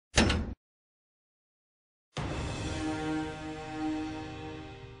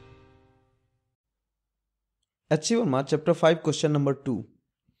H.C. Verma, Chapter 5, Question number 2.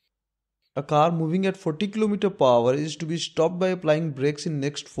 A car moving at 40 km per hour is to be stopped by applying brakes in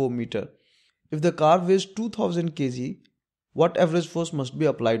next 4 meter. If the car weighs 2000 kg, what average force must be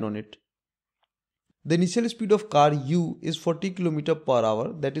applied on it? The initial speed of car U is 40 km per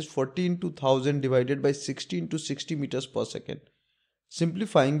hour, that is 40 into 1000 divided by 60 into 60 meters per second.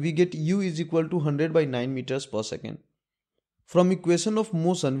 Simplifying, we get U is equal to 100 by 9 meters per second. From equation of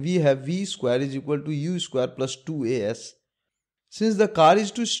motion, we have V square is equal to U square plus 2AS. Since the car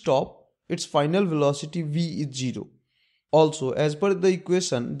is to stop, its final velocity V is 0. Also, as per the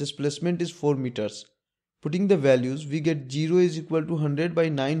equation, displacement is 4 meters. Putting the values, we get 0 is equal to 100 by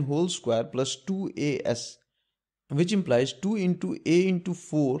 9 whole square plus 2AS, which implies 2 into A into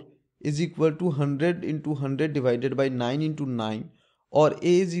 4 is equal to 100 into 100 divided by 9 into 9, or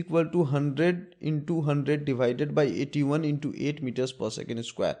A is equal to 100 into 100 divided by 81 into 8 meters per second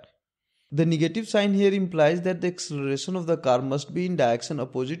square. The negative sign here implies that the acceleration of the car must be in direction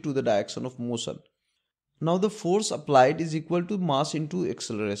opposite to the direction of motion. Now the force applied is equal to mass into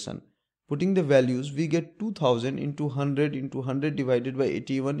acceleration. Putting the values, we get 2000 into 100 divided by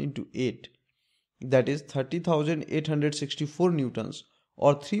 81 into 8. That is 30,864 newtons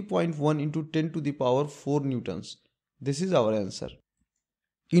or 3.1 into 10 to the power 4 newtons. This is our answer.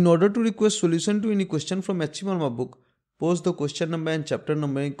 In order to request solution to any question from H.C. Verma book, post the question number and chapter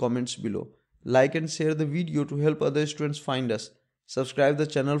number in comments below. Like and share the video to help other students find us. Subscribe the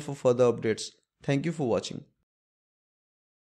channel for further updates. Thank you for watching.